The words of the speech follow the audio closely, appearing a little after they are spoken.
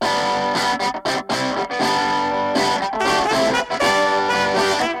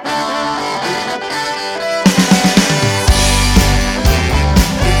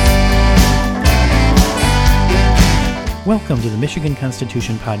Welcome to the Michigan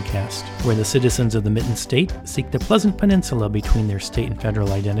Constitution Podcast, where the citizens of the Mitten State seek the pleasant peninsula between their state and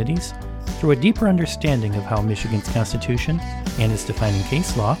federal identities through a deeper understanding of how Michigan's Constitution and its defining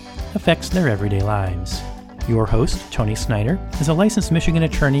case law affects their everyday lives. Your host, Tony Snyder, is a licensed Michigan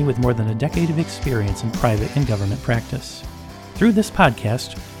attorney with more than a decade of experience in private and government practice. Through this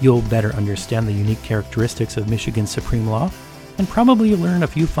podcast, you'll better understand the unique characteristics of Michigan's supreme law and probably learn a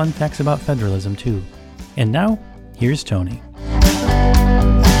few fun facts about federalism, too. And now, here's Tony.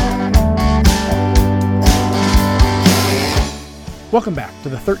 Welcome back to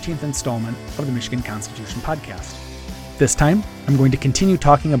the 13th installment of the Michigan Constitution Podcast. This time, I'm going to continue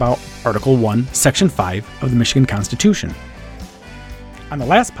talking about Article 1, Section 5 of the Michigan Constitution. On the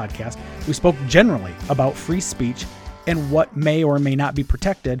last podcast, we spoke generally about free speech and what may or may not be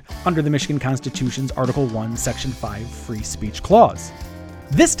protected under the Michigan Constitution's Article 1, Section 5 Free Speech Clause.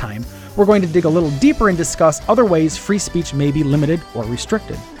 This time, we're going to dig a little deeper and discuss other ways free speech may be limited or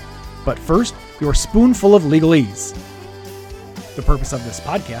restricted. But first, your spoonful of legalese. The purpose of this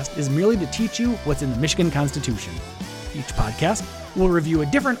podcast is merely to teach you what's in the Michigan Constitution. Each podcast will review a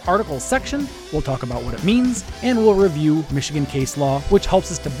different article section, we'll talk about what it means, and we'll review Michigan case law, which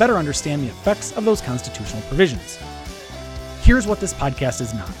helps us to better understand the effects of those constitutional provisions. Here's what this podcast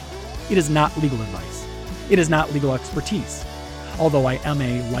is not. It is not legal advice. It is not legal expertise. Although I am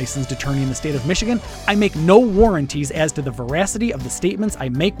a licensed attorney in the state of Michigan, I make no warranties as to the veracity of the statements I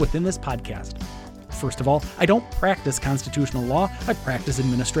make within this podcast. First of all, I don't practice constitutional law, I practice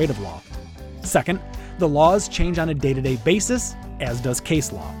administrative law. Second, the laws change on a day-to-day basis, as does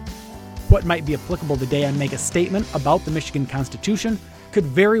case law. What might be applicable the day I make a statement about the Michigan Constitution could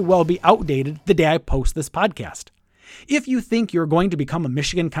very well be outdated the day I post this podcast. If you think you're going to become a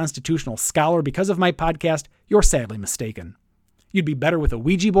Michigan constitutional scholar because of my podcast, you're sadly mistaken. You'd be better with a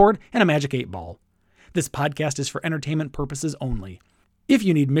Ouija board and a magic 8-ball. This podcast is for entertainment purposes only. If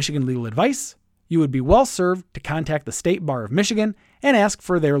you need Michigan legal advice, you would be well served to contact the State Bar of Michigan and ask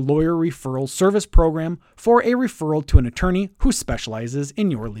for their lawyer referral service program for a referral to an attorney who specializes in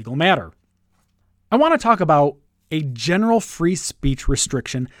your legal matter. I want to talk about a general free speech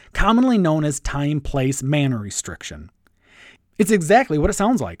restriction, commonly known as time, place, manner restriction. It's exactly what it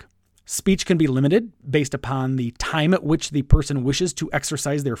sounds like. Speech can be limited based upon the time at which the person wishes to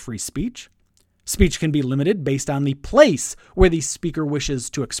exercise their free speech. Speech can be limited based on the place where the speaker wishes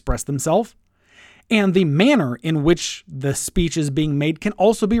to express themselves. And the manner in which the speech is being made can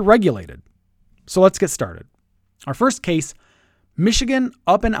also be regulated. So let's get started. Our first case, Michigan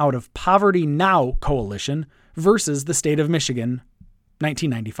Up and Out of Poverty Now Coalition versus the State of Michigan,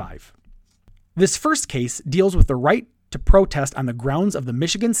 1995. This first case deals with the right to protest on the grounds of the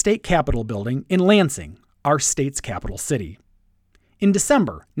Michigan State Capitol building in Lansing, our state's capital city. In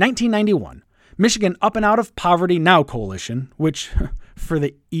December 1991, Michigan Up and Out of Poverty Now Coalition, which, for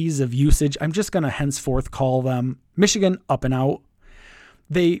the ease of usage, I'm just going to henceforth call them Michigan Up and Out,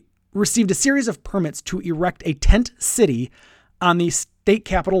 they received a series of permits to erect a tent city on the state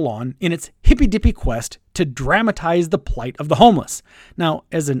capitol lawn in its hippy-dippy quest to dramatize the plight of the homeless. Now,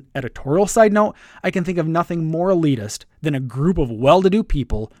 as an editorial side note, I can think of nothing more elitist than a group of well-to-do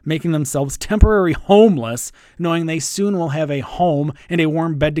people making themselves temporary homeless, knowing they soon will have a home and a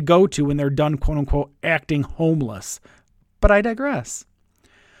warm bed to go to when they're done, quote-unquote, acting homeless. But I digress.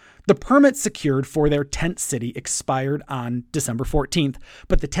 The permit secured for their tent city expired on December 14th,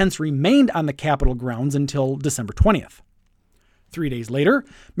 but the tents remained on the Capitol grounds until December 20th. 3 days later,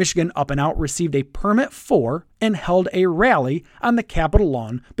 Michigan Up and Out received a permit for and held a rally on the Capitol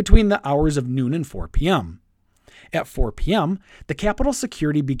lawn between the hours of noon and 4 p.m. At 4 p.m., the Capitol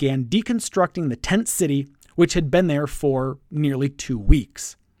security began deconstructing the tent city, which had been there for nearly 2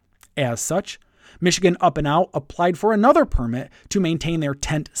 weeks. As such, Michigan Up and Out applied for another permit to maintain their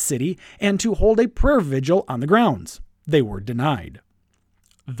tent city and to hold a prayer vigil on the grounds. They were denied.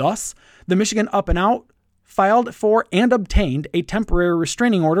 Thus, the Michigan Up and Out filed for and obtained a temporary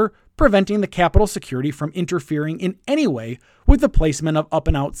restraining order preventing the Capitol security from interfering in any way with the placement of Up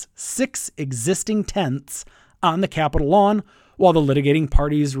and Out's 6 existing tents on the Capitol lawn while the litigating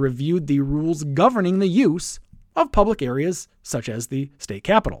parties reviewed the rules governing the use of public areas such as the state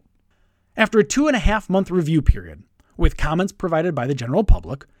capitol. After a 2.5-month review period, with comments provided by the general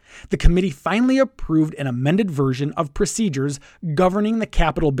public, the committee finally approved an amended version of procedures governing the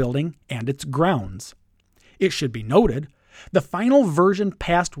Capitol building and its grounds. It should be noted, the final version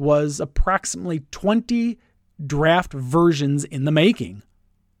passed was approximately 20 draft versions in the making.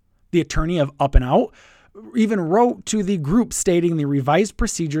 The attorney of Up and Out even wrote to the group stating the revised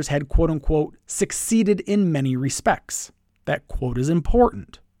procedures had, quote-unquote, succeeded in many respects. That quote is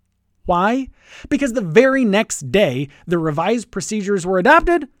important. Why? Because the very next day the revised procedures were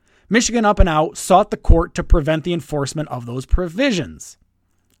adopted, Michigan Up and Out sought the court to prevent the enforcement of those provisions.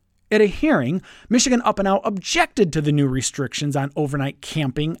 At a hearing, Michigan Up and Out objected to the new restrictions on overnight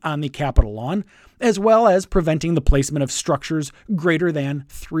camping on the Capitol lawn, as well as preventing the placement of structures greater than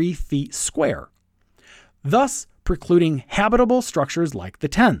 3 feet square, thus precluding habitable structures like the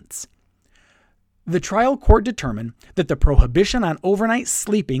tents. The trial court determined that the prohibition on overnight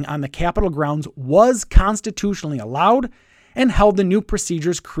sleeping on the Capitol grounds was constitutionally allowed and held the new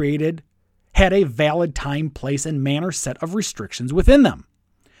procedures created had a valid time, place, and manner set of restrictions within them.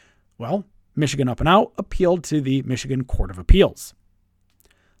 Well, Michigan Up and Out appealed to the Michigan Court of Appeals.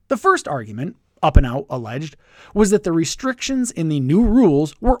 The first argument Up and Out alleged was that the restrictions in the new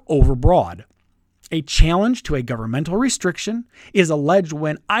rules were overbroad. A challenge to a governmental restriction is alleged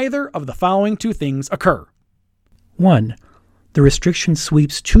when either of the following two things occur. 1. The restriction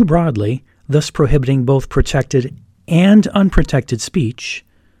sweeps too broadly, thus prohibiting both protected and unprotected speech.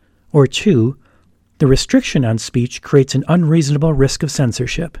 Or 2. The restriction on speech creates an unreasonable risk of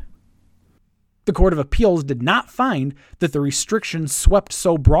censorship. The Court of Appeals did not find that the restriction swept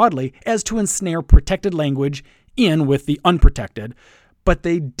so broadly as to ensnare protected language in with the unprotected, but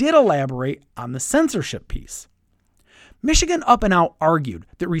they did elaborate on the censorship piece. Michigan Up and Out argued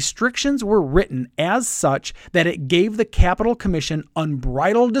that restrictions were written as such that it gave the Capitol Commission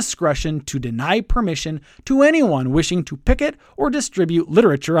unbridled discretion to deny permission to anyone wishing to picket or distribute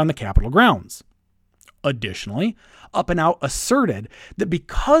literature on the Capitol grounds. Additionally, Up and Out asserted that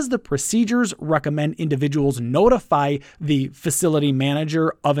because the procedures recommend individuals notify the facility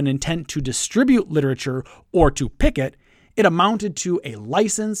manager of an intent to distribute literature or to picket, it amounted to a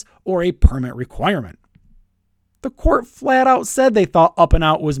license or a permit requirement. The court flat out said they thought Up and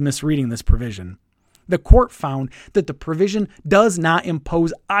Out was misreading this provision. The court found that the provision does not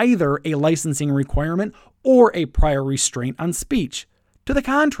impose either a licensing requirement or a prior restraint on speech. To the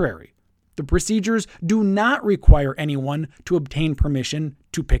contrary, the procedures do not require anyone to obtain permission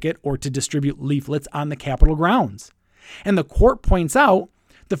to picket or to distribute leaflets on the Capitol grounds. And the court points out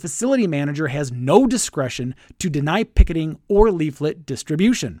the facility manager has no discretion to deny picketing or leaflet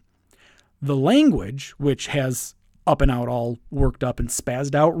distribution. The language, which has Up and Out all worked up and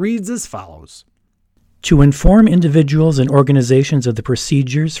spazzed out, reads as follows. To inform individuals and organizations of the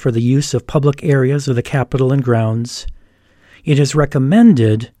procedures for the use of public areas of the Capitol and grounds, it is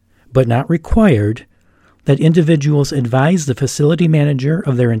recommended, but not required, that individuals advise the facility manager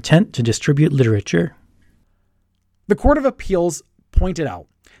of their intent to distribute literature. The Court of Appeals pointed out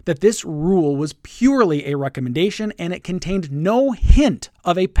that this rule was purely a recommendation and it contained no hint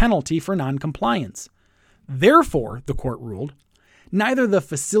of a penalty for noncompliance. Therefore, the court ruled, neither the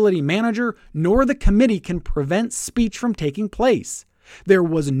facility manager nor the committee can prevent speech from taking place. There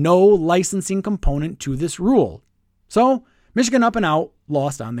was no licensing component to this rule. So, Michigan Up and Out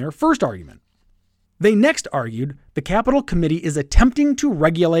lost on their first argument. They next argued the Capitol Committee is attempting to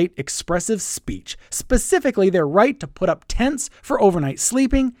regulate expressive speech, specifically their right to put up tents for overnight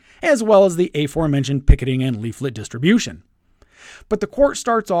sleeping, as well as the aforementioned picketing and leaflet distribution. But the court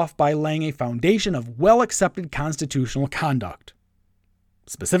starts off by laying a foundation of well-accepted constitutional conduct.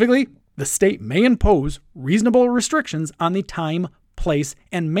 Specifically, the state may impose reasonable restrictions on the time, place,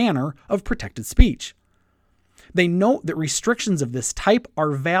 and manner of protected speech. They note that restrictions of this type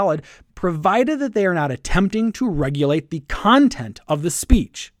are valid provided that they are not attempting to regulate the content of the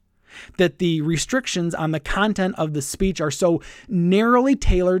speech, that the restrictions on the content of the speech are so narrowly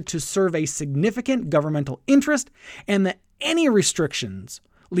tailored to serve a significant governmental interest, and that any restrictions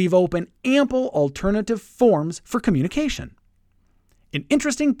leave open ample alternative forms for communication. An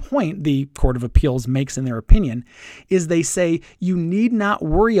interesting point the Court of Appeals makes in their opinion is they say you need not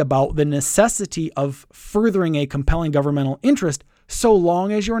worry about the necessity of furthering a compelling governmental interest so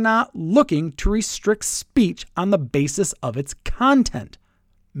long as you're not looking to restrict speech on the basis of its content.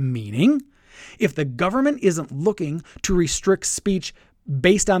 Meaning, if the government isn't looking to restrict speech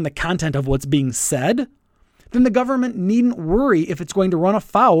based on the content of what's being said, then the government needn't worry if it's going to run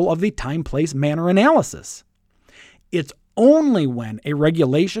afoul of the time, place, manner analysis. It's only when a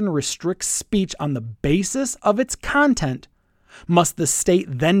regulation restricts speech on the basis of its content must the state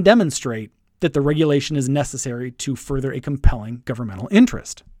then demonstrate that the regulation is necessary to further a compelling governmental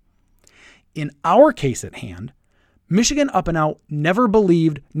interest. In our case at hand, Michigan Up and Out never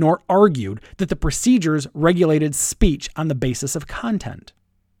believed nor argued that the procedures regulated speech on the basis of content.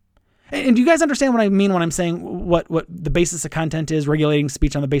 And do you guys understand what I mean when I'm saying what the basis of content is, regulating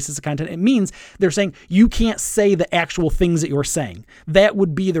speech on the basis of content? It means they're saying you can't say the actual things that you're saying. That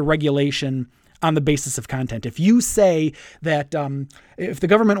would be the regulation on the basis of content. If you say that, if the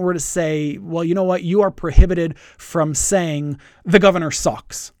government were to say, well, you know what, you are prohibited from saying the governor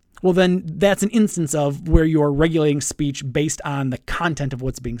sucks, well, then that's an instance of where you're regulating speech based on the content of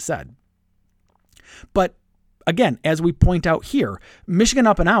what's being said. But again, as we point out here, Michigan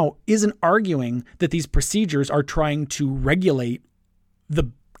Up and Out isn't arguing that these procedures are trying to regulate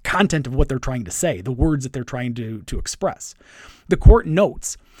the content of what they're trying to say, the words that they're trying to express. The court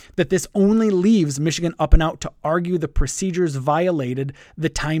notes that this only leaves Michigan Up and Out to argue the procedures violated the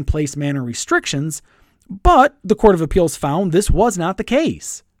time, place, manner restrictions, but the Court of Appeals found this was not the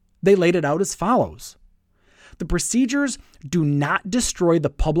case. They laid it out as follows. The procedures do not destroy the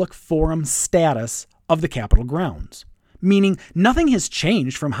public forum status of the Capitol grounds, meaning nothing has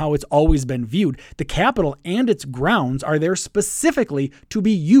changed from how it's always been viewed. The Capitol and its grounds are there specifically to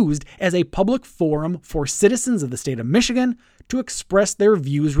be used as a public forum for citizens of the state of Michigan to express their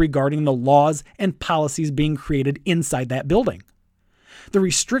views regarding the laws and policies being created inside that building. The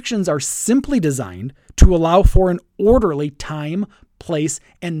restrictions are simply designed to allow for an orderly time, place,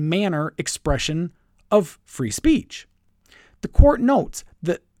 and manner expression of free speech. The court notes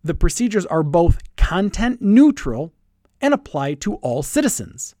that the procedures are both content neutral and apply to all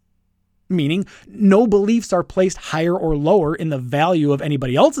citizens, meaning no beliefs are placed higher or lower in the value of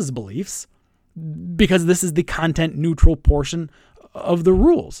anybody else's beliefs, because this is the content neutral portion of the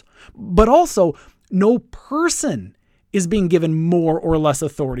rules. But also, no person is being given more or less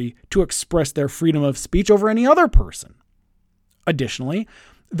authority to express their freedom of speech over any other person. Additionally,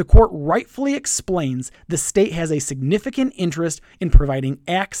 the court rightfully explains the state has a significant interest in providing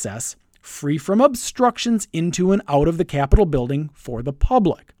access free from obstructions into and out of the Capitol building for the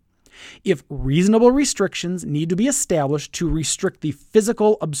public. If reasonable restrictions need to be established to restrict the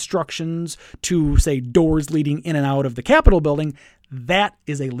physical obstructions to, say, doors leading in and out of the Capitol building, that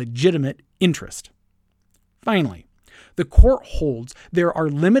is a legitimate interest. Finally, the court holds there are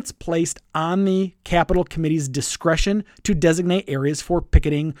limits placed on the Capitol Committee's discretion to designate areas for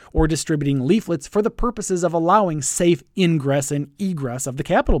picketing or distributing leaflets for the purposes of allowing safe ingress and egress of the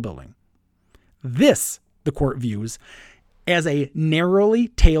Capitol building. This, the court views, as a narrowly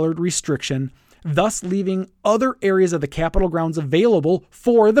tailored restriction, thus leaving other areas of the Capitol grounds available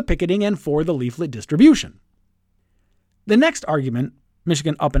for the picketing and for the leaflet distribution. The next argument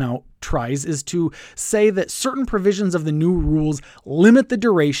Michigan Up and Out tries is to say that certain provisions of the new rules limit the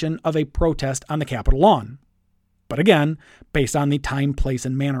duration of a protest on the Capitol lawn. But again, based on the time, place,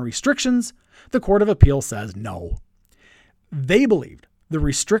 and manner restrictions, the Court of Appeal says no. They believed the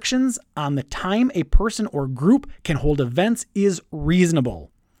restrictions on the time a person or group can hold events is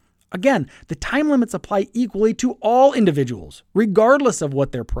reasonable. Again, the time limits apply equally to all individuals, regardless of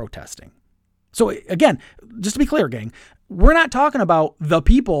what they're protesting. So again, just to be clear, gang, we're not talking about the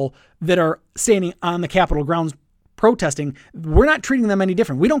people that are standing on the Capitol grounds protesting. We're not treating them any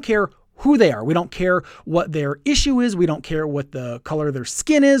different. We don't care who they are. We don't care what their issue is. We don't care what the color of their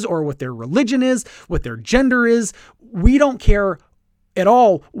skin is or what their religion is, what their gender is. We don't care at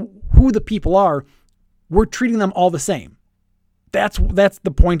all who the people are. We're treating them all the same. That's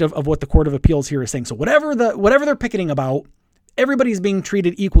the point of what the Court of Appeals here is saying. So whatever they're picketing about, everybody's being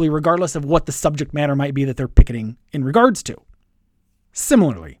treated equally regardless of what the subject matter might be that they're picketing in regards to.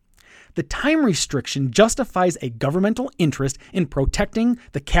 Similarly, the time restriction justifies a governmental interest in protecting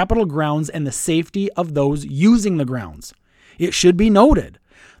the Capitol grounds and the safety of those using the grounds. It should be noted,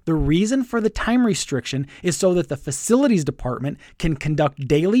 the reason for the time restriction is so that the facilities department can conduct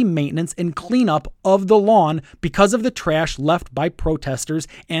daily maintenance and cleanup of the lawn because of the trash left by protesters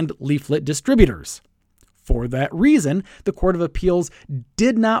and leaflet distributors. For that reason, the Court of Appeals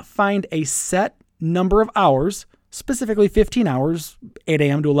did not find a set number of hours, specifically 15 hours, 8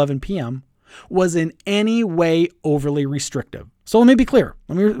 a.m. to 11 p.m., was in any way overly restrictive. So let me be clear.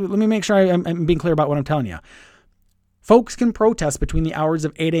 Let me make sure I'm being clear about what I'm telling you. Folks can protest between the hours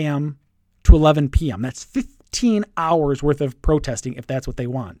of 8 a.m. to 11 p.m. That's 15 hours worth of protesting if that's what they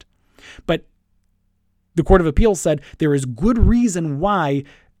want. But the Court of Appeals said there is good reason why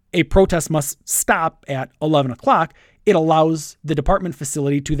a protest must stop at 11 o'clock. It allows the department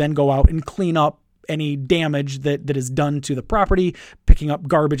facility to then go out and clean up any damage that is done to the property, picking up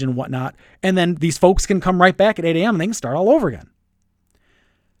garbage and whatnot. And then these folks can come right back at 8 a.m. and they can start all over again.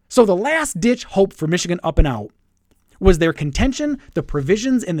 So the last ditch hope for Michigan Up and Out was their contention the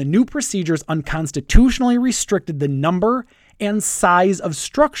provisions in the new procedures unconstitutionally restricted the number and size of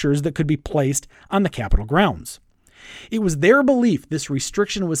structures that could be placed on the Capitol grounds. It was their belief this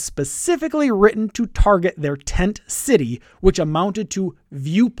restriction was specifically written to target their tent city, which amounted to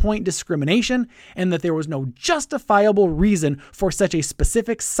viewpoint discrimination, and that there was no justifiable reason for such a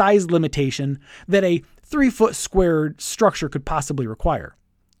specific size limitation that a 3-foot squared structure could possibly require.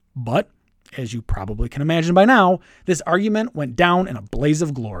 But, as you probably can imagine by now, this argument went down in a blaze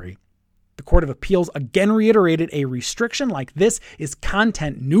of glory. The Court of Appeals again reiterated a restriction like this is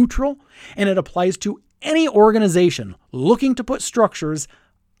content neutral, and it applies to any organization looking to put structures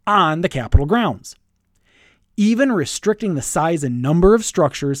on the Capitol grounds. Even restricting the size and number of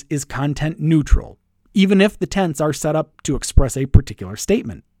structures is content neutral, even if the tents are set up to express a particular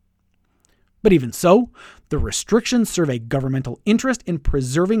statement. But even so, the restrictions serve a governmental interest in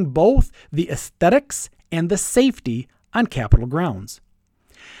preserving both the aesthetics and the safety on Capitol grounds.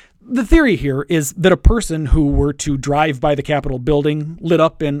 The theory here is that a person who were to drive by the Capitol building lit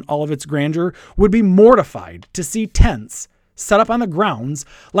up in all of its grandeur would be mortified to see tents set up on the grounds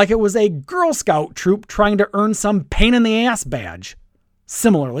like it was a Girl Scout troop trying to earn some pain-in-the-ass badge.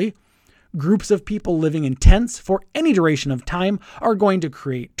 Similarly, groups of people living in tents for any duration of time are going to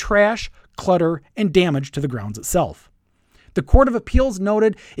create trash, clutter, and damage to the grounds itself. The Court of Appeals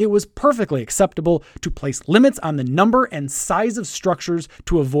noted it was perfectly acceptable to place limits on the number and size of structures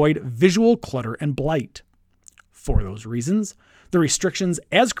to avoid visual clutter and blight. For those reasons, the restrictions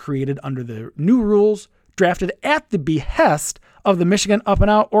as created under the new rules, drafted at the behest of the Michigan Up and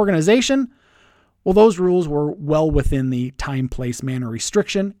Out organization, well, those rules were well within the time, place, manner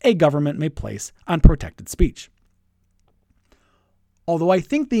restriction a government may place on protected speech. Although I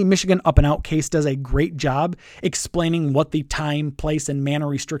think the Michigan Up and Out case does a great job explaining what the time, place, and manner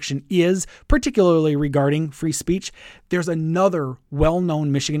restriction is, particularly regarding free speech, there's another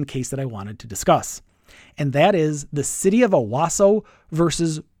well-known Michigan case that I wanted to discuss, and that is the City of Owasso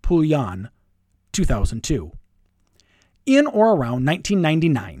versus Pullian, 2002. In or around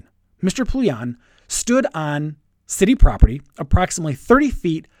 1999, Mr. Pullian stood on city property approximately 30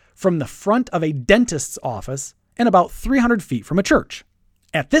 feet from the front of a dentist's office and about 300 feet from a church.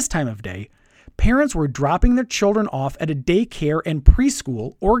 At this time of day, parents were dropping their children off at a daycare and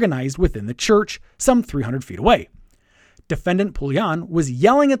preschool organized within the church, some 300 feet away. Defendant Pullian was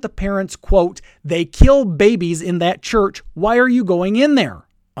yelling at the parents, quote, "They kill babies in that church. Why are you going in there?"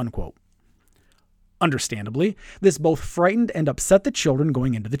 unquote. Understandably, this both frightened and upset the children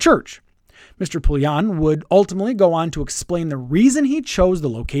going into the church. Mr. Pullian would ultimately go on to explain the reason he chose the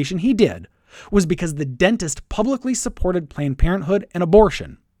location he did was because the dentist publicly supported Planned Parenthood and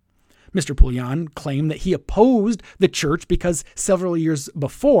abortion. Mr. Pullian claimed that he opposed the church because several years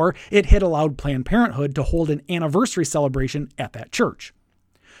before it had allowed Planned Parenthood to hold an anniversary celebration at that church.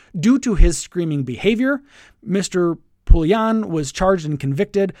 Due to his screaming behavior, Mr. Pullian was charged and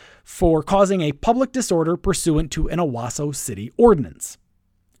convicted for causing a public disorder pursuant to an Owasso City ordinance.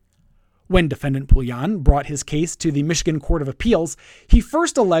 When defendant Pullian brought his case to the Michigan Court of Appeals, he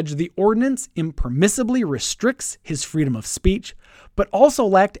first alleged the ordinance impermissibly restricts his freedom of speech, but also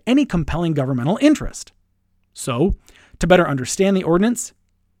lacked any compelling governmental interest. So, to better understand the ordinance,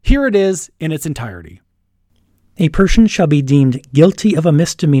 here it is in its entirety. A person shall be deemed guilty of a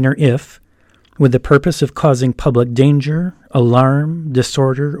misdemeanor if, with the purpose of causing public danger, alarm,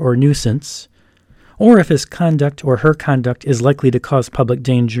 disorder, or nuisance, or if his conduct or her conduct is likely to cause public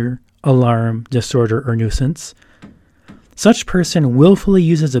danger, alarm, disorder, or nuisance, such person willfully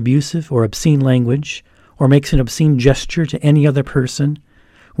uses abusive or obscene language or makes an obscene gesture to any other person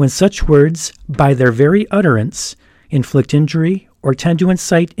when such words, by their very utterance, inflict injury or tend to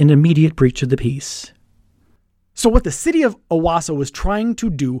incite an immediate breach of the peace. So what the city of Owasso was trying to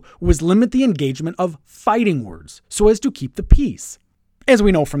do was limit the engagement of fighting words so as to keep the peace. As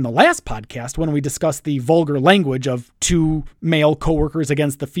we know from the last podcast, when we discussed the vulgar language of two male coworkers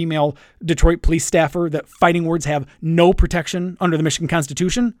against the female Detroit police staffer, that fighting words have no protection under the Michigan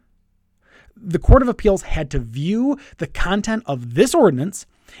Constitution, the Court of Appeals had to view the content of this ordinance,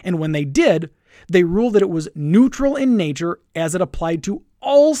 and when they did, they ruled that it was neutral in nature as it applied to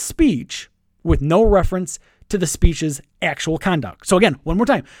all speech with no reference to the speech's actual conduct. So again, one more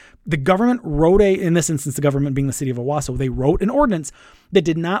time, the government wrote in this instance, the government being the city of Owasso, they wrote an ordinance that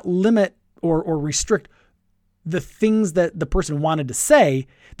did not limit or restrict the things that the person wanted to say.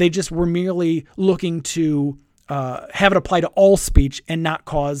 They just were merely looking to have it apply to all speech and not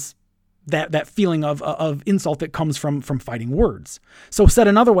cause that feeling of insult that comes from fighting words. So said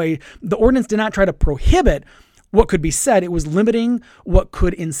another way, the ordinance did not try to prohibit what could be said. It was limiting what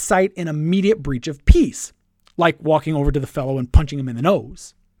could incite an immediate breach of peace, like walking over to the fellow and punching him in the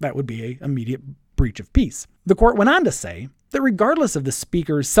nose. That would be an immediate breach of peace. The court went on to say that regardless of the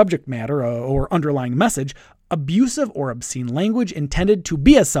speaker's subject matter or underlying message, Abusive or obscene language intended to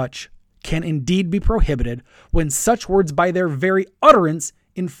be as such can indeed be prohibited when such words by their very utterance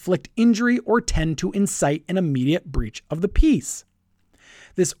inflict injury or tend to incite an immediate breach of the peace.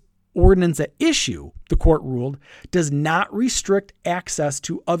 This ordinance at issue, the court ruled, does not restrict access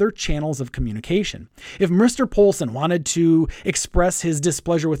to other channels of communication. If Mr. Polson wanted to express his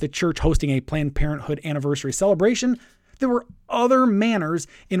displeasure with the church hosting a Planned Parenthood anniversary celebration, there were other manners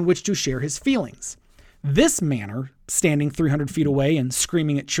in which to share his feelings. This manner, standing 300 feet away and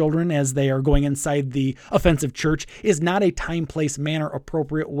screaming at children as they are going inside the offensive church, is not a time, place, manner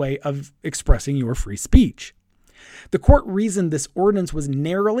appropriate way of expressing your free speech. The court reasoned this ordinance was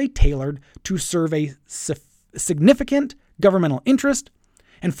narrowly tailored to serve a significant governmental interest,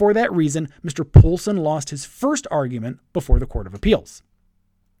 and for that reason, Mr. Polson lost his first argument before the Court of Appeals.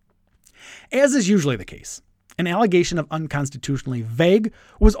 As is usually the case, an allegation of unconstitutionally vague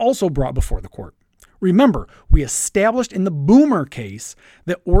was also brought before the court. Remember, we established in the Boomer case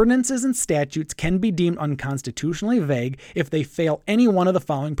that ordinances and statutes can be deemed unconstitutionally vague if they fail any one of the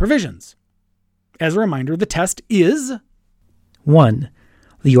following provisions. As a reminder, the test is 1.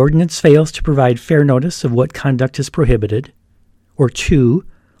 The ordinance fails to provide fair notice of what conduct is prohibited. Or 2.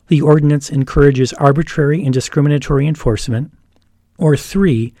 The ordinance encourages arbitrary and discriminatory enforcement. Or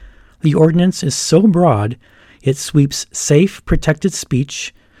 3. The ordinance is so broad it sweeps safe, protected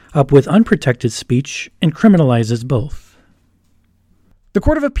speech up with unprotected speech and criminalizes both. The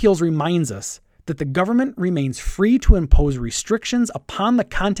Court of Appeals reminds us that the government remains free to impose restrictions upon the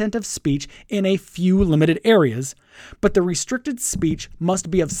content of speech in a few limited areas, but the restricted speech must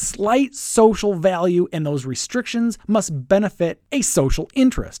be of slight social value and those restrictions must benefit a social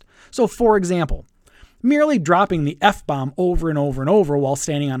interest. So, for example, merely dropping the F-bomb over and over and over while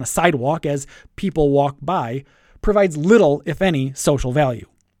standing on a sidewalk as people walk by provides little, if any, social value.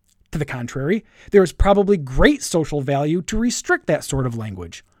 To the contrary, there is probably great social value to restrict that sort of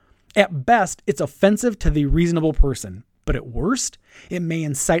language. At best, it's offensive to the reasonable person, but at worst, it may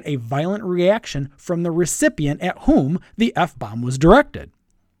incite a violent reaction from the recipient at whom the F-bomb was directed.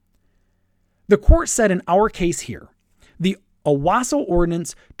 The court said in our case here, the Owasso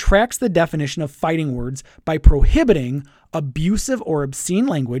Ordinance tracks the definition of fighting words by prohibiting abusive or obscene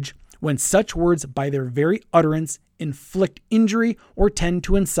language when such words by their very utterance inflict injury or tend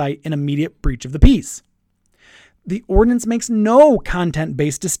to incite an immediate breach of the peace. The ordinance makes no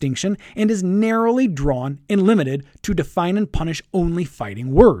content-based distinction and is narrowly drawn and limited to define and punish only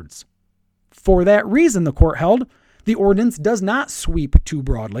fighting words. For that reason, the court held, the ordinance does not sweep too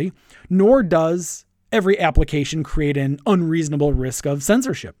broadly, nor does every application create an unreasonable risk of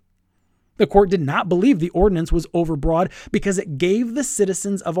censorship. The court did not believe the ordinance was overbroad because it gave the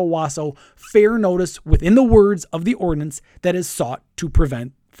citizens of Owasso fair notice within the words of the ordinance that is sought to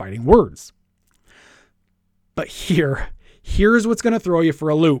prevent fighting words. But here's what's going to throw you for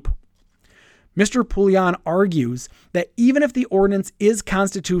a loop. Mr. Poulian argues that even if the ordinance is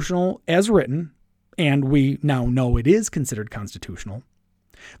constitutional as written, and we now know it is considered constitutional,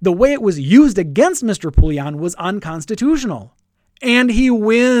 the way it was used against Mr. Poulian was unconstitutional. And he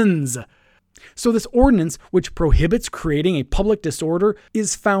wins. So this ordinance, which prohibits creating a public disorder,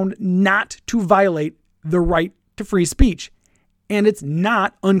 is found not to violate the right to free speech. And it's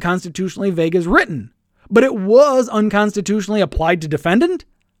not unconstitutionally vague as written. But it was unconstitutionally applied to defendant?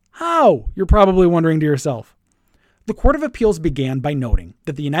 How? You're probably wondering to yourself. The Court of Appeals began by noting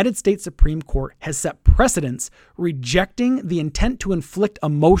that the United States Supreme Court has set precedents rejecting the intent to inflict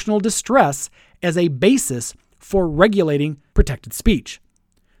emotional distress as a basis for regulating protected speech.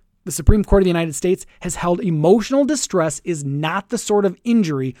 The Supreme Court of the United States has held emotional distress is not the sort of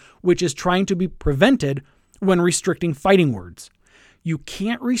injury which is trying to be prevented when restricting fighting words. You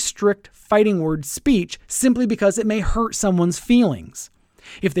can't restrict fighting word speech simply because it may hurt someone's feelings.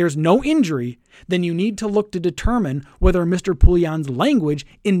 If there's no injury, then you need to look to determine whether Mr. Poulian's language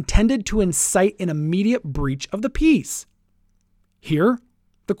intended to incite an immediate breach of the peace. Here,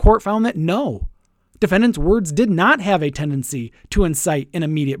 the court found that no, defendant's words did not have a tendency to incite an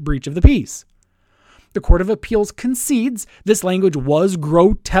immediate breach of the peace. The Court of Appeals concedes this language was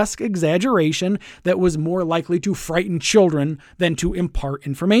grotesque exaggeration that was more likely to frighten children than to impart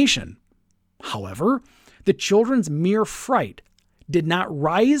information. However, the children's mere fright did not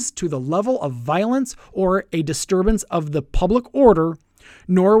rise to the level of violence or a disturbance of the public order,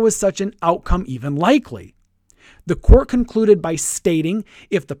 nor was such an outcome even likely. The court concluded by stating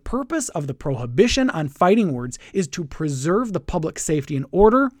if the purpose of the prohibition on fighting words is to preserve the public safety and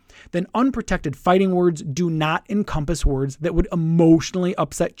order, then unprotected fighting words do not encompass words that would emotionally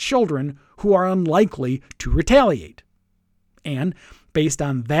upset children who are unlikely to retaliate. And based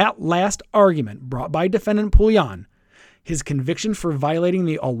on that last argument brought by defendant Poulion, his conviction for violating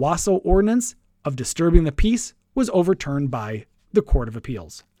the Owasso Ordinance of disturbing the peace was overturned by the Court of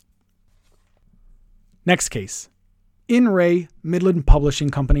Appeals. Next case, In Re Midland Publishing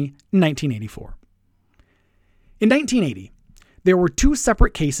Company, 1984. In 1980, there were two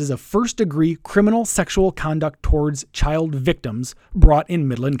separate cases of first-degree criminal sexual conduct towards child victims brought in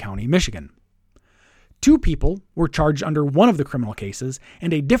Midland County, Michigan. Two people were charged under one of the criminal cases,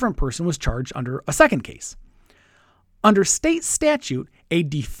 and a different person was charged under a second case. Under state statute, a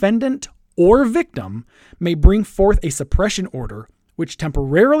defendant or victim may bring forth a suppression order which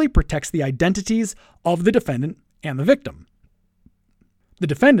temporarily protects the identities of the defendant and the victim. The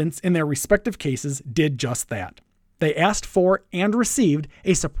defendants in their respective cases did just that. They asked for and received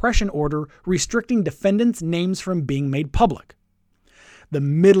a suppression order restricting defendants' names from being made public. The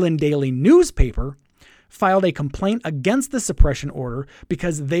Midland Daily newspaper filed a complaint against the suppression order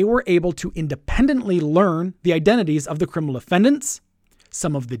because they were able to independently learn the identities of the criminal defendants,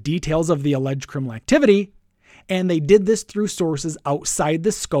 some of the details of the alleged criminal activity, and they did this through sources outside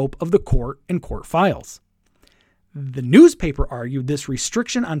the scope of the court and court files. The newspaper argued this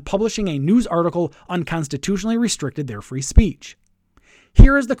restriction on publishing a news article unconstitutionally restricted their free speech.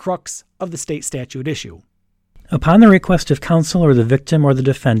 Here is the crux of the state statute issue. Upon the request of counsel or the victim or the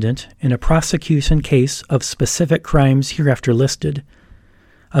defendant in a prosecution case of specific crimes hereafter listed,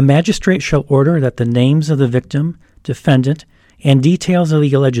 a magistrate shall order that the names of the victim, defendant, and details of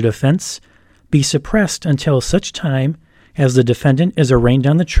the alleged offense be suppressed until such time as the defendant is arraigned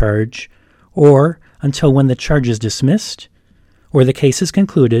on the charge, or until when the charge is dismissed, or the case is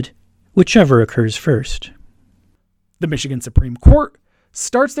concluded, whichever occurs first. The Michigan Supreme Court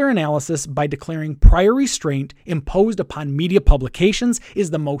starts their analysis by declaring prior restraint imposed upon media publications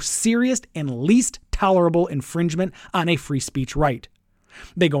is the most serious and least tolerable infringement on a free speech right.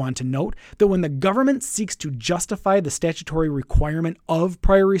 They go on to note that when the government seeks to justify the statutory requirement of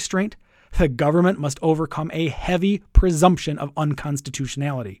prior restraint, the government must overcome a heavy presumption of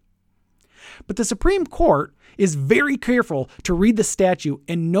unconstitutionality. But the Supreme Court is very careful to read the statute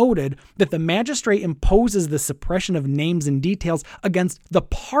and noted that the magistrate imposes the suppression of names and details against the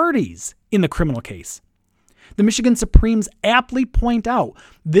parties in the criminal case. The Michigan Supremes aptly point out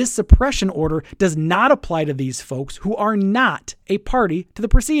this suppression order does not apply to these folks who are not a party to the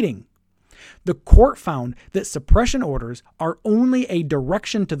proceeding. The court found that suppression orders are only a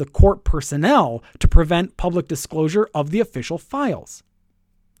direction to the court personnel to prevent public disclosure of the official files.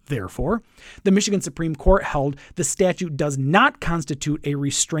 Therefore, the Michigan Supreme Court held the statute does not constitute a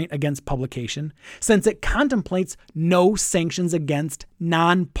restraint against publication, since it contemplates no sanctions against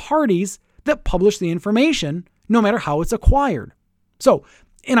non-parties that publish the information, no matter how it's acquired. So,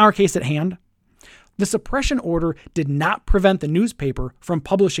 in our case at hand, the suppression order did not prevent the newspaper from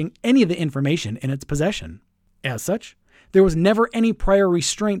publishing any of the information in its possession. As such, there was never any prior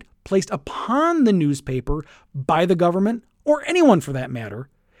restraint placed upon the newspaper by the government, or anyone for that matter,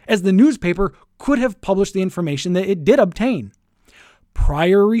 as the newspaper could have published the information that it did obtain.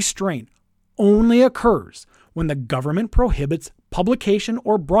 Prior restraint only occurs when the government prohibits publication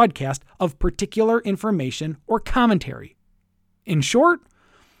or broadcast of particular information or commentary. In short,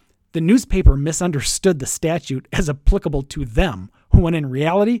 the newspaper misunderstood the statute as applicable to them, when in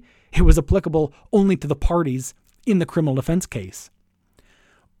reality, it was applicable only to the parties in the criminal defense case.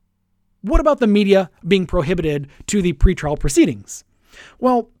 What about the media being prohibited to the pretrial proceedings?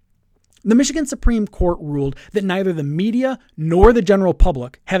 Well, the Michigan Supreme Court ruled that neither the media nor the general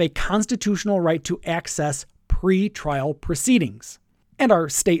public have a constitutional right to access pretrial proceedings. And our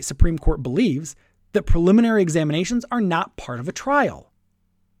state Supreme Court believes that preliminary examinations are not part of a trial.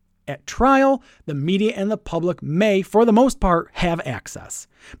 At trial, the media and the public may, for the most part, have access,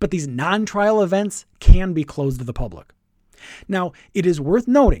 but these non-trial events can be closed to the public. Now, it is worth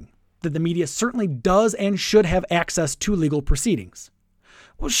noting that the media certainly does and should have access to legal proceedings.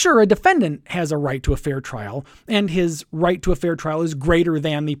 Well, sure, a defendant has a right to a fair trial, and his right to a fair trial is greater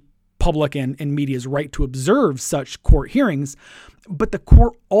than the public and media's right to observe such court hearings, but the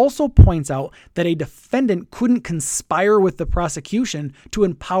court also points out that a defendant couldn't conspire with the prosecution to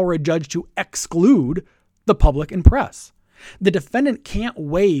empower a judge to exclude the public and press. The defendant can't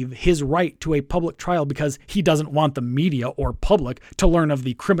waive his right to a public trial because he doesn't want the media or public to learn of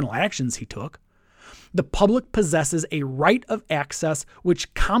the criminal actions he took. The public possesses a right of access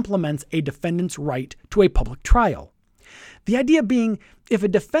which complements a defendant's right to a public trial. The idea being, if a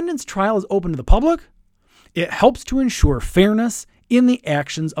defendant's trial is open to the public, it helps to ensure fairness in the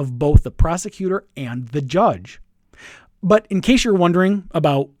actions of both the prosecutor and the judge. But in case you're wondering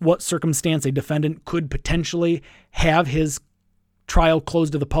about what circumstance a defendant could potentially have his trial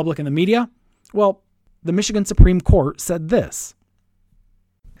closed to the public and the media? Well, the Michigan Supreme Court said this.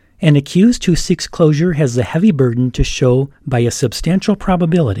 An accused who seeks closure has the heavy burden to show by a substantial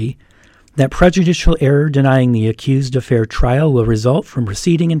probability that prejudicial error denying the accused a fair trial will result from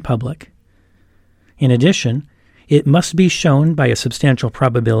proceeding in public. In addition, it must be shown by a substantial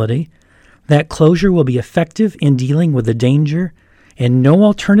probability that closure will be effective in dealing with the danger and no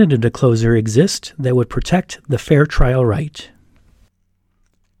alternative to closure exists that would protect the fair trial right.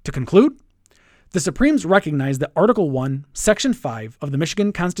 To conclude, the Supremes recognize that Article 1, Section 5 of the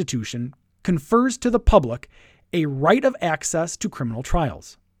Michigan Constitution confers to the public a right of access to criminal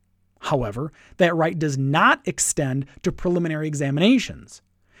trials. However, that right does not extend to preliminary examinations.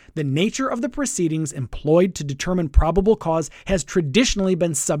 The nature of the proceedings employed to determine probable cause has traditionally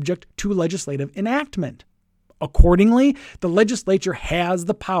been subject to legislative enactment. Accordingly, the legislature has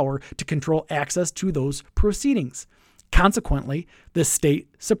the power to control access to those proceedings. Consequently, the state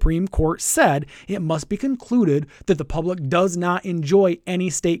Supreme Court said it must be concluded that the public does not enjoy any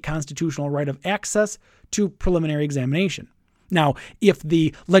state constitutional right of access to preliminary examination. Now, if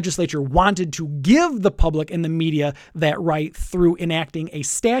the legislature wanted to give the public and the media that right through enacting a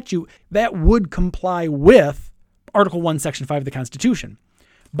statute, that would comply with Article 1, Section 5 of the Constitution.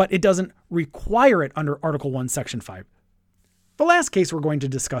 But it doesn't require it under Article 1, Section 5. The last case we're going to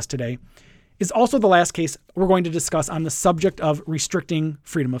discuss today is also the last case we're going to discuss on the subject of restricting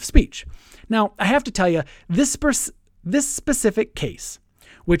freedom of speech. Now, I have to tell you, this specific case,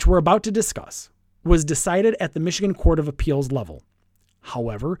 which we're about to discuss, was decided at the Michigan Court of Appeals level.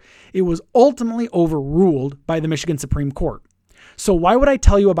 However, it was ultimately overruled by the Michigan Supreme Court. So why would I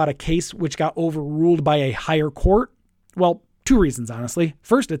tell you about a case which got overruled by a higher court? Well, two reasons, honestly.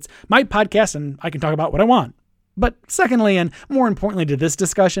 First, it's my podcast and I can talk about what I want. But secondly, and more importantly to this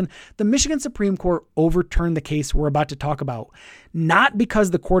discussion, the Michigan Supreme Court overturned the case we're about to talk about, not because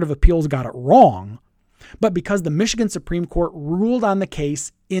the Court of Appeals got it wrong, but because the Michigan Supreme Court ruled on the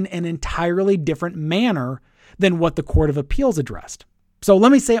case in an entirely different manner than what the Court of Appeals addressed. So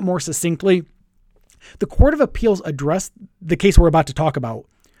let me say it more succinctly. The Court of Appeals addressed the case we're about to talk about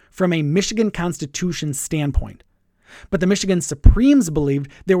from a Michigan Constitution standpoint. But the Michigan Supremes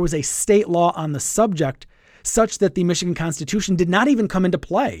believed there was a state law on the subject such that the Michigan Constitution did not even come into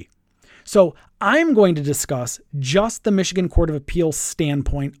play. So I'm going to discuss just the Michigan Court of Appeals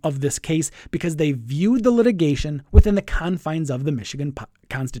standpoint of this case because they viewed the litigation within the confines of the Michigan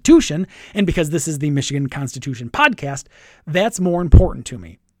Constitution. And because this is the Michigan Constitution podcast, that's more important to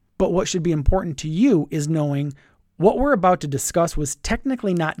me. But what should be important to you is knowing what we're about to discuss was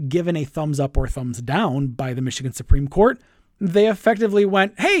technically not given a thumbs up or thumbs down by the Michigan Supreme Court. They effectively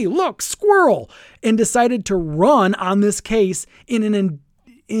went, hey, look, squirrel, and decided to run on this case in an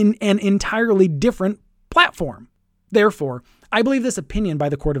entirely different platform. Therefore, I believe this opinion by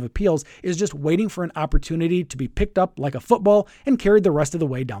the Court of Appeals is just waiting for an opportunity to be picked up like a football and carried the rest of the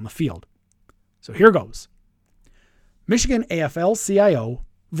way down the field. So here goes. Michigan AFL-CIO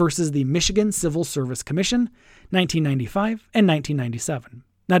versus the Michigan Civil Service Commission, 1995 and 1997.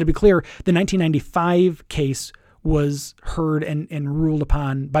 Now, to be clear, the 1995 case was heard and ruled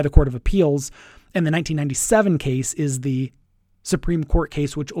upon by the Court of Appeals, and the 1997 case is the Supreme Court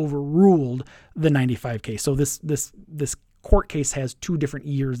case which overruled the 95 case. So this court case has two different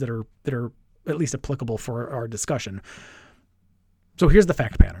years that are at least applicable for our discussion. So here's the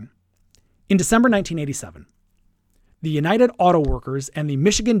fact pattern. In December 1987, the United Auto Workers and the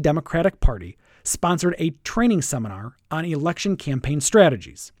Michigan Democratic Party sponsored a training seminar on election campaign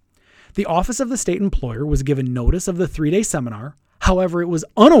strategies. The Office of the State Employer was given notice of the 3-day seminar. However, it was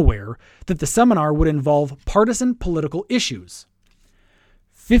unaware that the seminar would involve partisan political issues.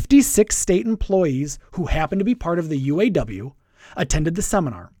 56 state employees who happened to be part of the UAW attended the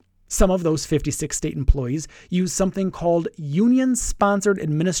seminar. Some of those 56 state employees used something called Union-Sponsored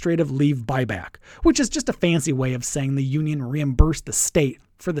Administrative Leave Buyback, which is just a fancy way of saying the union reimbursed the state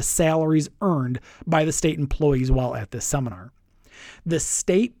for the salaries earned by the state employees while at this seminar. The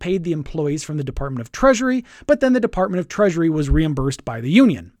state paid the employees from the Department of Treasury, but then the Department of Treasury was reimbursed by the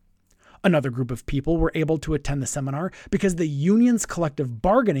union. Another group of people were able to attend the seminar because the union's collective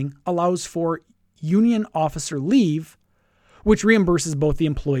bargaining allows for union officer leave, which reimburses both the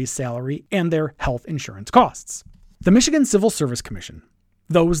employee's salary and their health insurance costs. The Michigan Civil Service Commission,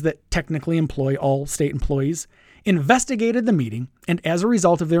 those that technically employ all state employees, investigated the meeting and, as a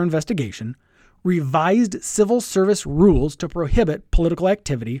result of their investigation, revised civil service rules to prohibit political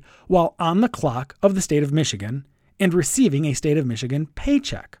activity while on the clock of the state of Michigan and receiving a state of Michigan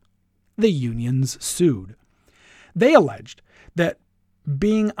paycheck. The unions sued. They alleged that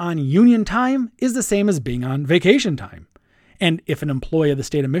being on union time is the same as being on vacation time, And if an employee of the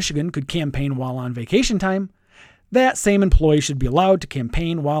state of Michigan could campaign while on vacation time, that same employee should be allowed to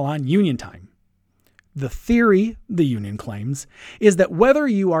campaign while on union time. The theory, the union claims, is that whether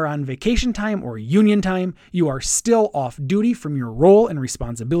you are on vacation time or union time, you are still off duty from your role and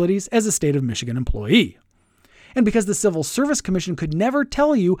responsibilities as a state of Michigan employee. And because the Civil Service Commission could never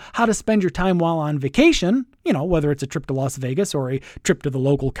tell you how to spend your time while on vacation, whether it's a trip to Las Vegas or a trip to the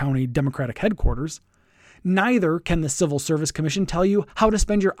local county Democratic headquarters, neither can the Civil Service Commission tell you how to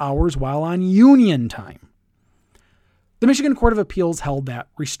spend your hours while on union time. The Michigan Court of Appeals held that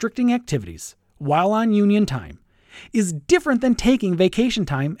restricting activities while on union time is different than taking vacation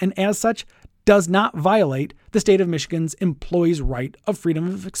time, and as such does not violate the state of Michigan's employees' right of freedom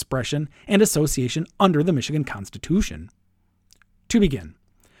of expression and association under the Michigan Constitution. To begin,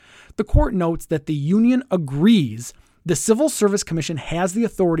 the court notes that the union agrees the Civil Service Commission has the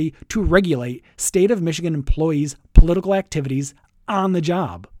authority to regulate state of Michigan employees' political activities on the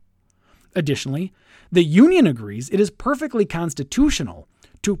job. Additionally, the union agrees it is perfectly constitutional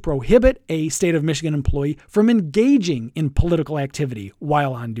to prohibit a state of Michigan employee from engaging in political activity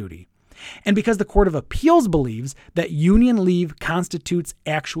while on duty. And because the Court of Appeals believes that union leave constitutes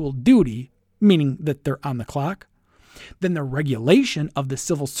actual duty, meaning that they're on the clock, then the regulation of the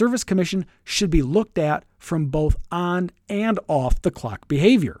Civil Service Commission should be looked at from both on and off the clock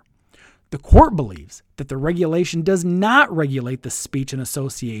behavior. The court believes that the regulation does not regulate the speech and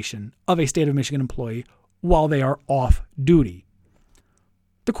association of a state of Michigan employee while they are off duty.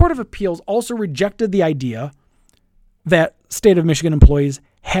 The Court of Appeals also rejected the idea that state of Michigan employees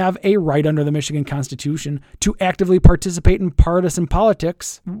have a right under the Michigan Constitution to actively participate in partisan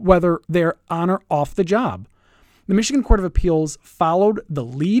politics, whether they're on or off the job. The Michigan Court of Appeals followed the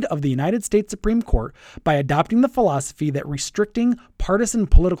lead of the United States Supreme Court by adopting the philosophy that restricting partisan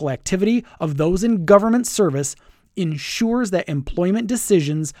political activity of those in government service ensures that employment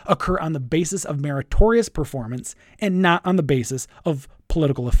decisions occur on the basis of meritorious performance and not on the basis of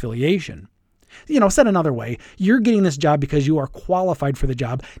political affiliation. Said another way, you're getting this job because you are qualified for the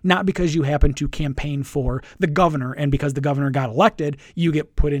job, not because you happen to campaign for the governor, and because the governor got elected, you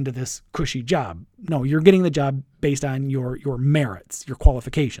get put into this cushy job. No, you're getting the job based on your merits, your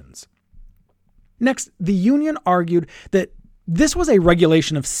qualifications. Next, the union argued that this was a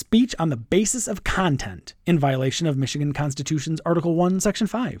regulation of speech on the basis of content in violation of Michigan Constitution's Article 1, Section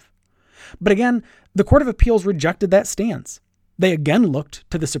 5. But again, the Court of Appeals rejected that stance. They again looked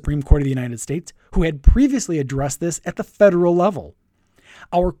to the Supreme Court of the United States, who had previously addressed this at the federal level.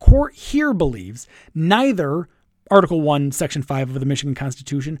 Our court here believes neither Article 1, Section 5 of the Michigan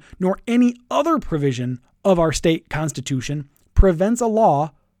Constitution, nor any other provision of our state constitution prevents a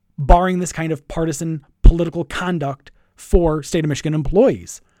law barring this kind of partisan political conduct for state of Michigan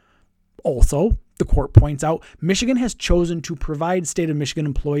employees. Also, the court points out Michigan has chosen to provide state of Michigan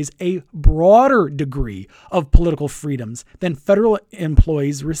employees a broader degree of political freedoms than federal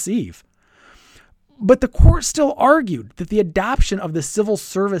employees receive. But the court still argued that the adoption of the civil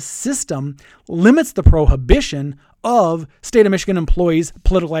service system limits the prohibition of state of Michigan employees'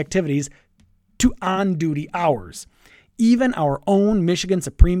 political activities to on-duty hours. Even our own Michigan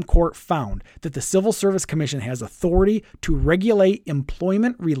Supreme Court found that the Civil Service Commission has authority to regulate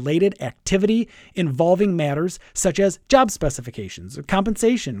employment-related activity involving matters such as job specifications,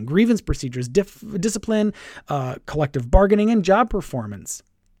 compensation, grievance procedures, discipline, collective bargaining, and job performance,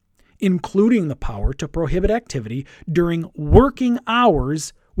 including the power to prohibit activity during working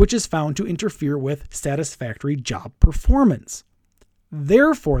hours, which is found to interfere with satisfactory job performance.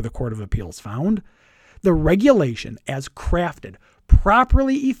 Therefore, the Court of Appeals found the regulation, as crafted,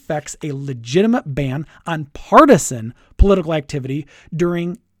 properly effects a legitimate ban on partisan political activity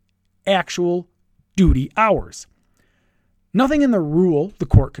during actual duty hours. Nothing in the rule, the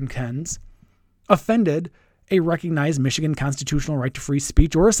court contends, offended a recognized Michigan constitutional right to free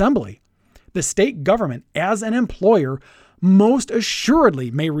speech or assembly. The state government, as an employer, most assuredly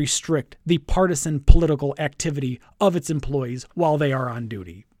may restrict the partisan political activity of its employees while they are on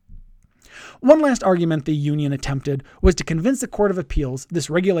duty. One last argument the union attempted was to convince the Court of Appeals this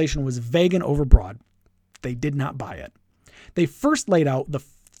regulation was vague and overbroad. They did not buy it. They first laid out the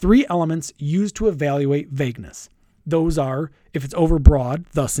three elements used to evaluate vagueness. Those are if it's overbroad,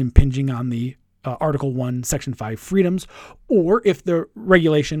 thus impinging on the Article 1, Section 5 freedoms, or if the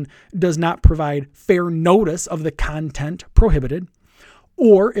regulation does not provide fair notice of the content prohibited,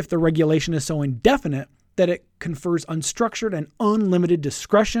 or if the regulation is so indefinite that it confers unstructured and unlimited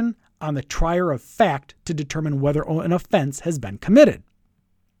discretion on the trier of fact to determine whether an offense has been committed.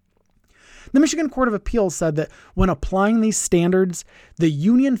 The Michigan Court of Appeals said that when applying these standards, the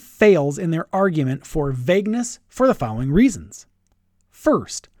union fails in their argument for vagueness for the following reasons.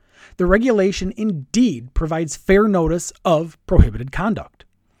 First, the regulation indeed provides fair notice of prohibited conduct.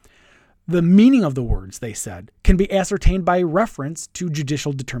 The meaning of the words, they said, can be ascertained by reference to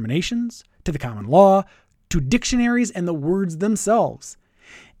judicial determinations, to the common law, to dictionaries, and the words themselves.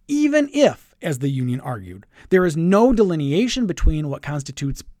 Even if, as the union argued, there is no delineation between what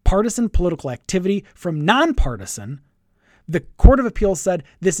constitutes partisan political activity from nonpartisan, the Court of Appeals said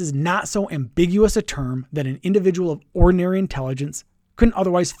this is not so ambiguous a term that an individual of ordinary intelligence couldn't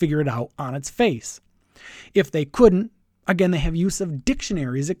otherwise figure it out on its face. If they couldn't, again, they have use of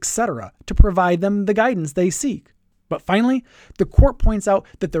dictionaries, etc., to provide them the guidance they seek. But finally, the court points out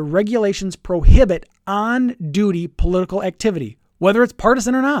that the regulations prohibit on-duty political activity, whether it's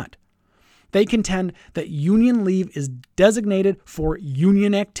partisan or not. They contend that union leave is designated for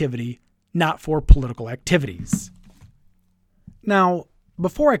union activity, not for political activities. Now,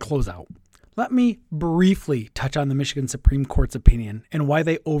 before I close out, let me briefly touch on the Michigan Supreme Court's opinion and why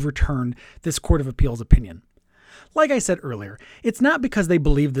they overturned this Court of Appeals opinion. Like I said earlier, it's not because they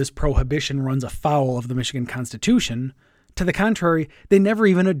believe this prohibition runs afoul of the Michigan Constitution. To the contrary, they never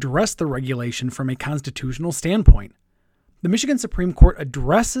even addressed the regulation from a constitutional standpoint. The Michigan Supreme Court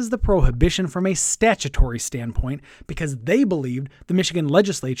addresses the prohibition from a statutory standpoint because they believed the Michigan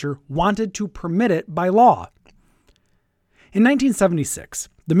legislature wanted to permit it by law. In 1976,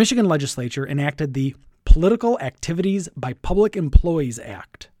 the Michigan legislature enacted the Political Activities by Public Employees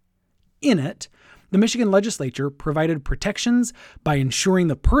Act. In it, the Michigan legislature provided protections by ensuring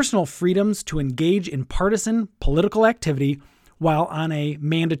the personal freedoms to engage in partisan political activity while on a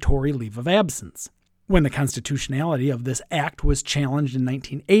mandatory leave of absence. When the constitutionality of this act was challenged in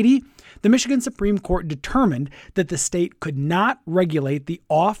 1980, the Michigan Supreme Court determined that the state could not regulate the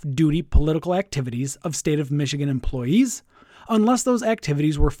off-duty political activities of state of Michigan employees unless those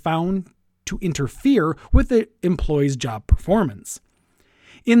activities were found to interfere with the employee's job performance.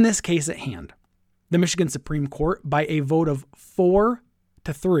 In this case at hand, the Michigan Supreme Court, by a vote of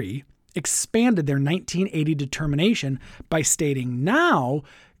 4-3, expanded their 1980 determination by stating now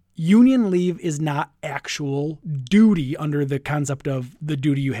union leave is not actual duty under the concept of the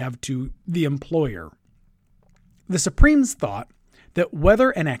duty you have to the employer. The Supremes thought that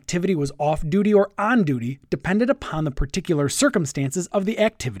whether an activity was off-duty or on-duty depended upon the particular circumstances of the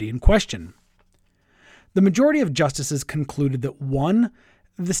activity in question. The majority of justices concluded that 1,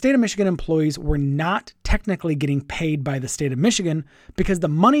 the state of Michigan employees were not technically getting paid by the state of Michigan because the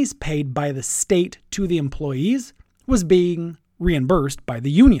monies paid by the state to the employees was being reimbursed by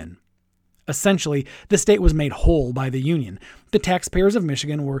the union. Essentially, the state was made whole by the union. The taxpayers of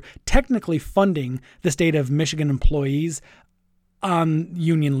Michigan were technically funding the state of Michigan employees on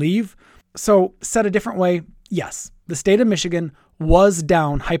union leave. So, said a different way, yes, the state of Michigan was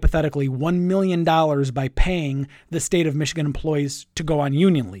down hypothetically $1 million by paying the state of Michigan employees to go on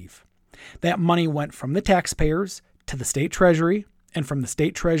union leave. That money went from the taxpayers to the state treasury and from the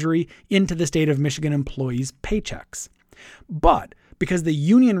state treasury into the state of Michigan employees' paychecks. But because the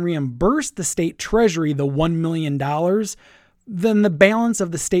union reimbursed the state treasury the $1 million, then the balance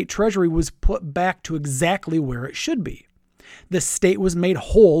of the state treasury was put back to exactly where it should be. The state was made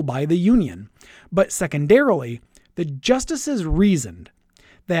whole by the union. But secondarily, the justices reasoned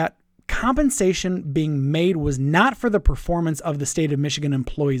that compensation being made was not for the performance of the state of Michigan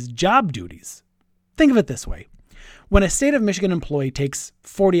employees' job duties. Think of it this way. When a state of Michigan employee takes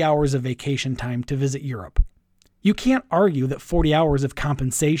 40 hours of vacation time to visit Europe, you can't argue that 40 hours of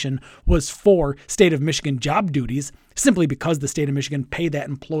compensation was for state of Michigan job duties simply because the state of Michigan paid that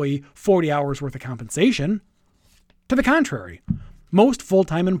employee 40 hours worth of compensation. To the contrary, most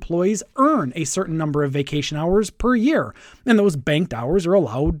full-time employees earn a certain number of vacation hours per year, and those banked hours are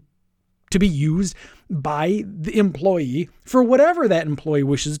allowed to be used by the employee for whatever that employee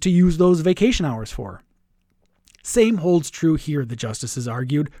wishes to use those vacation hours for. Same holds true here, the justices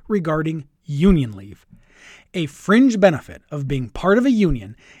argued, regarding union leave. A fringe benefit of being part of a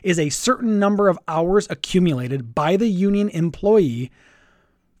union is a certain number of hours accumulated by the union employee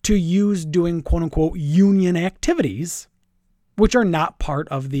to use doing quote-unquote union activities, which are not part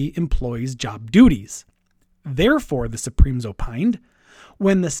of the employee's job duties. Therefore, the Supremes opined,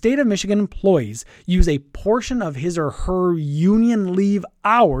 when the state of Michigan employees use a portion of his or her union leave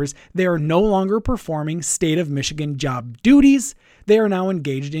hours, they are no longer performing state of Michigan job duties. They are now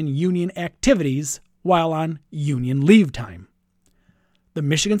engaged in union activities while on union leave time. The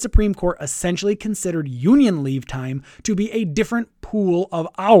Michigan Supreme Court essentially considered union leave time to be a different pool of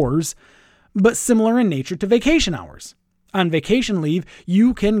hours, but similar in nature to vacation hours. On vacation leave,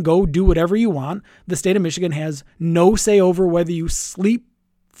 you can go do whatever you want. The state of Michigan has no say over whether you sleep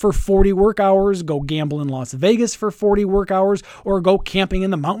for 40 work hours, go gamble in Las Vegas for 40 work hours, or go camping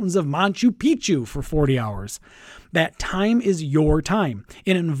in the mountains of Machu Picchu for 40 hours. That time is your time.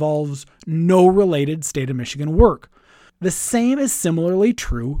 It involves no related state of Michigan work. The same is similarly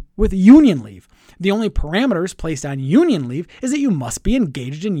true with union leave. The only parameters placed on union leave is that you must be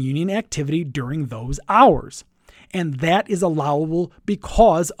engaged in union activity during those hours. And that is allowable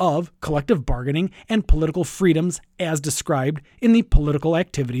because of collective bargaining and political freedoms as described in the Political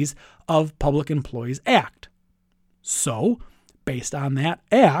Activities of Public Employees Act. So, based on that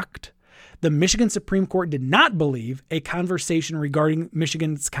act, the Michigan Supreme Court did not believe a conversation regarding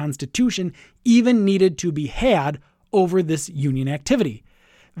Michigan's Constitution even needed to be had over this union activity.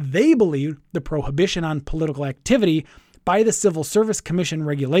 They believed the prohibition on political activity by the Civil Service Commission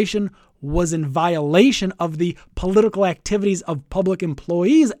regulation was in violation of the Political Activities of Public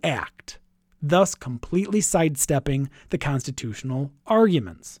Employees Act, thus completely sidestepping the constitutional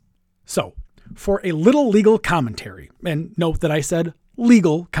arguments. So, for a little legal commentary, and note that I said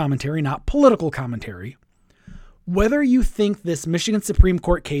legal commentary, not political commentary, whether you think this Michigan Supreme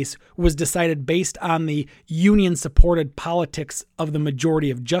Court case was decided based on the union-supported politics of the majority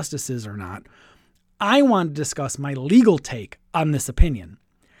of justices or not, I want to discuss my legal take on this opinion.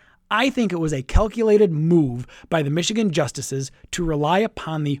 I think it was a calculated move by the Michigan justices to rely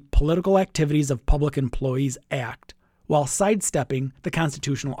upon the Political Activities of Public Employees Act while sidestepping the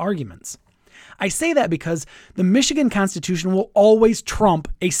constitutional arguments. I say that because the Michigan Constitution will always trump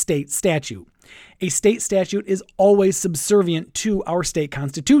a state statute. A state statute is always subservient to our state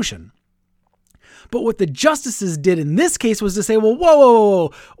constitution. But what the justices did in this case was to say, well,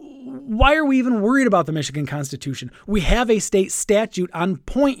 whoa, why are we even worried about the Michigan Constitution? We have a state statute on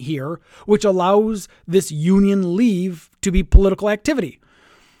point here, which allows this union leave to be political activity.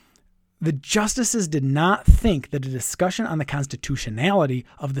 The justices did not think that a discussion on the constitutionality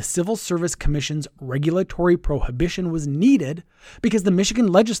of the Civil Service Commission's regulatory prohibition was needed because the Michigan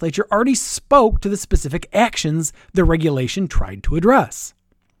legislature already spoke to the specific actions the regulation tried to address.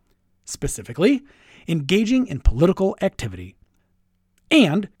 Specifically, engaging in political activity.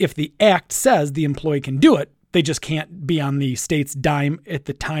 And if the act says the employee can do it, they just can't be on the state's dime at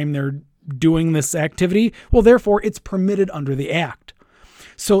the time they're doing this activity, well, therefore, it's permitted under the act.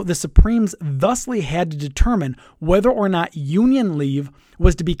 So the Supremes thusly had to determine whether or not union leave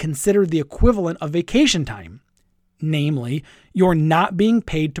was to be considered the equivalent of vacation time. Namely, you're not being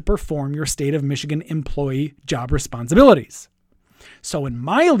paid to perform your state of Michigan employee job responsibilities. So in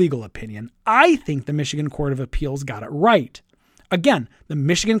my legal opinion, I think the Michigan Court of Appeals got it right. Again, the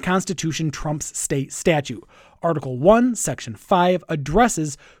Michigan Constitution trumps state statute. Article 1, Section 5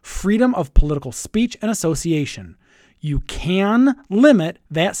 addresses freedom of political speech and association. You can limit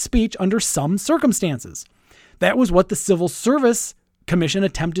that speech under some circumstances. That was what the Civil Service Commission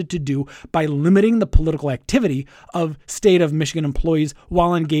attempted to do by limiting the political activity of state of Michigan employees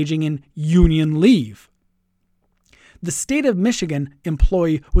while engaging in union leave. The state of Michigan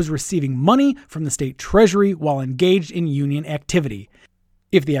employee was receiving money from the state treasury while engaged in union activity.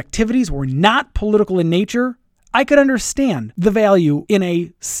 If the activities were not political in nature, I could understand the value in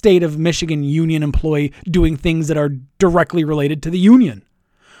a state of Michigan union employee doing things that are directly related to the union.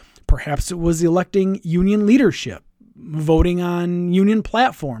 Perhaps it was electing union leadership, voting on union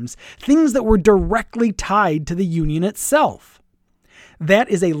platforms, things that were directly tied to the union itself. That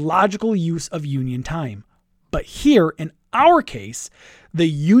is a logical use of union time. But here, in our case, the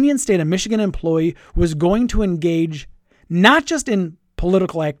union state of Michigan employee was going to engage not just in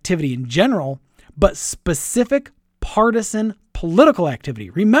political activity in general, but specific partisan political activity.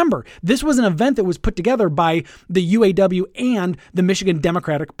 Remember, this was an event that was put together by the UAW and the Michigan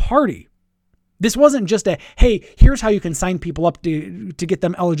Democratic Party. This wasn't just a, hey, here's how you can sign people up to get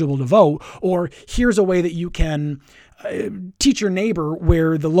them eligible to vote, or here's a way that you can teach your neighbor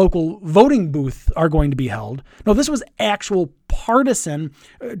where the local voting booth are going to be held. No, this was actual partisan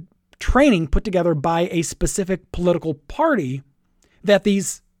training put together by a specific political party that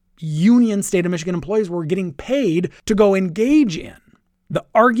these union state of Michigan employees were getting paid to go engage in. The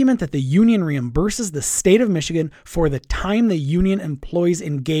argument that the union reimburses the state of Michigan for the time the union employees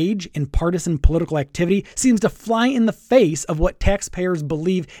engage in partisan political activity seems to fly in the face of what taxpayers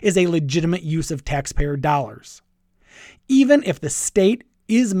believe is a legitimate use of taxpayer dollars. Even if the state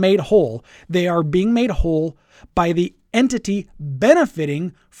is made whole, they are being made whole by the entity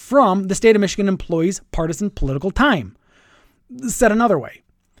benefiting from the state of Michigan employees' partisan political time. Said another way,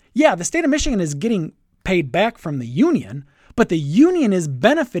 yeah, the state of Michigan is getting paid back from the union, but the union is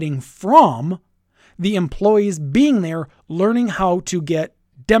benefiting from the employees being there, learning how to get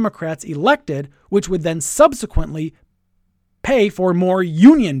Democrats elected, which would then subsequently pay for more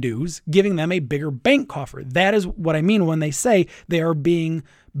union dues, giving them a bigger bank coffer. That is what I mean when they say they are being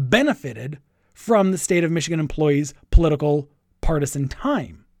benefited from the state of Michigan employees' political partisan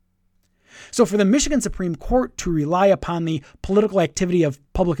time. So for the Michigan Supreme Court to rely upon the Political Activity of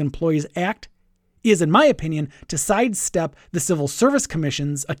Public Employees Act is, in my opinion, to sidestep the Civil Service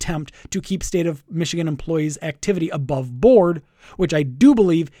Commission's attempt to keep state of Michigan employees' activity above board, which I do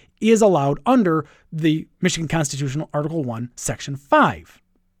believe is allowed under the Michigan Constitutional Article 1, Section 5.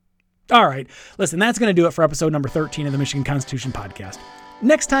 All right, listen, that's going to do it for episode number 13 of the Michigan Constitution podcast.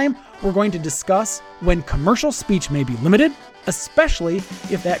 Next time, we're going to discuss when commercial speech may be limited, especially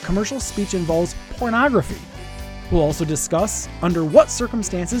if that commercial speech involves pornography. We'll also discuss under what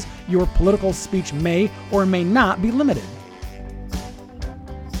circumstances your political speech may or may not be limited.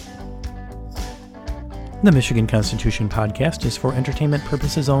 The Michigan Constitution podcast is for entertainment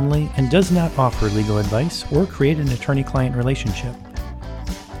purposes only and does not offer legal advice or create an attorney-client relationship.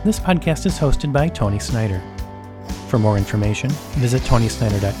 This podcast is hosted by Tony Snyder. For more information, visit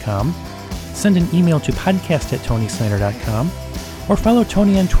tonysnyder.com, send an email to podcast@tonysnyder.com, or follow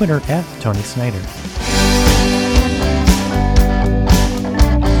Tony on Twitter @TonySnyder.